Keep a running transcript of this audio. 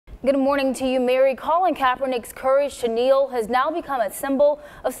Good morning to you, Mary. Colin Kaepernick's courage to kneel has now become a symbol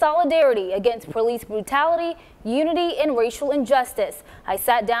of solidarity against police brutality, unity, and racial injustice. I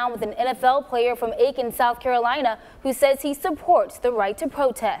sat down with an NFL player from Aiken, South Carolina, who says he supports the right to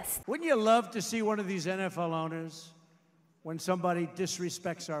protest. Wouldn't you love to see one of these NFL owners, when somebody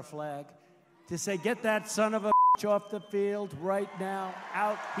disrespects our flag, to say, get that son of a off the field right now,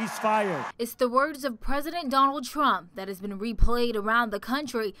 out, he's fired. It's the words of President Donald Trump that has been replayed around the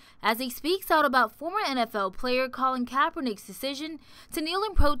country as he speaks out about former NFL player Colin Kaepernick's decision to kneel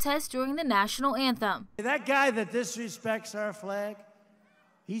in protest during the national anthem. That guy that disrespects our flag,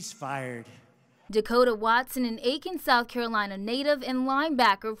 he's fired. Dekoda Watson, an Aiken, South Carolina native and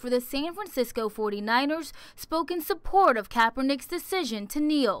linebacker for the San Francisco 49ers, spoke in support of Kaepernick's decision to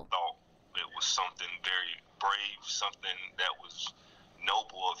kneel. It was something very brave, something that was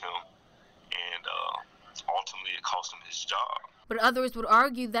noble of him, and ultimately it cost him his job. But others would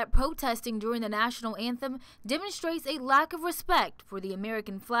argue that protesting during the national anthem demonstrates a lack of respect for the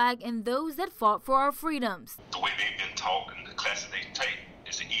American flag and those that fought for our freedoms. The way they've been taught in the classes they take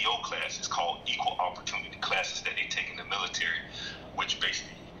is an EO class. It's called Equal Opportunity classes that they take in the military, which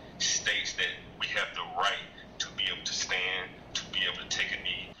basically states that we have the right to be able to stand, to be able to take a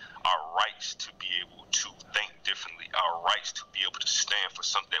knee, our rights to be able to think differently, our rights to be able to stand for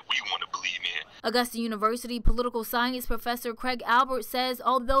something that we want to believe in. Augusta University political science professor Craig Albert says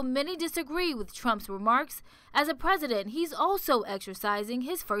although many disagree with Trump's remarks, as a president, he's also exercising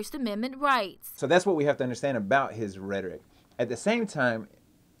his First Amendment rights. So that's what we have to understand about his rhetoric. At the same time,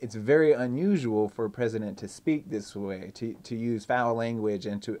 it's very unusual for a president to speak this way, to use foul language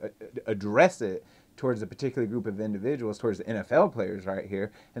and to address it towards a particular group of individuals, towards the NFL players right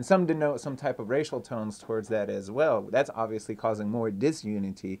here, and some denote some type of racial tones towards that as well. That's obviously causing more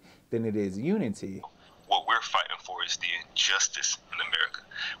disunity than it is unity. What we're fighting for is the injustice in America.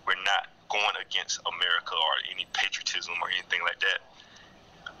 We're not going against America or any patriotism or anything like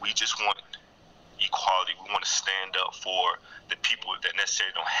that. We just want equality. We want to stand up for the people that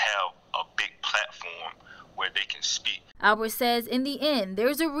necessarily don't have a big platform where they can speak. Albert says in the end,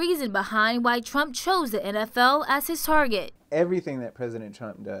 there's a reason behind why Trump chose the NFL as his target. Everything that President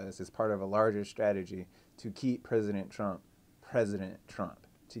Trump does is part of a larger strategy to keep President Trump,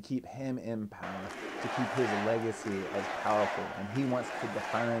 to keep him in power, to keep his legacy as powerful, and he wants to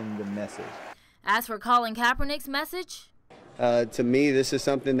define the message. As for Colin Kaepernick's message, to me, this is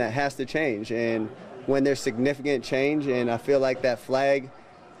something that has to change, and when there's significant change, and I feel like that flag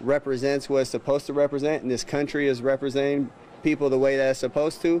represents what it's supposed to represent, and this country is representing people the way that it's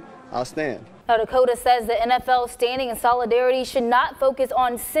supposed to, I'll stand. Now, Dekoda says the NFL standing in solidarity should not focus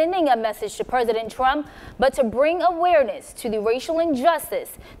on sending a message to President Trump, but to bring awareness to the racial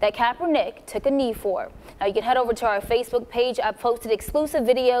injustice that Kaepernick took a knee for. Now, you can head over to our Facebook page. I've posted exclusive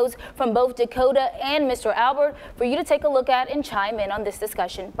videos from both Dekoda and Mr. Albert for you to take a look at and chime in on this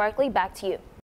discussion. Barkley, back to you.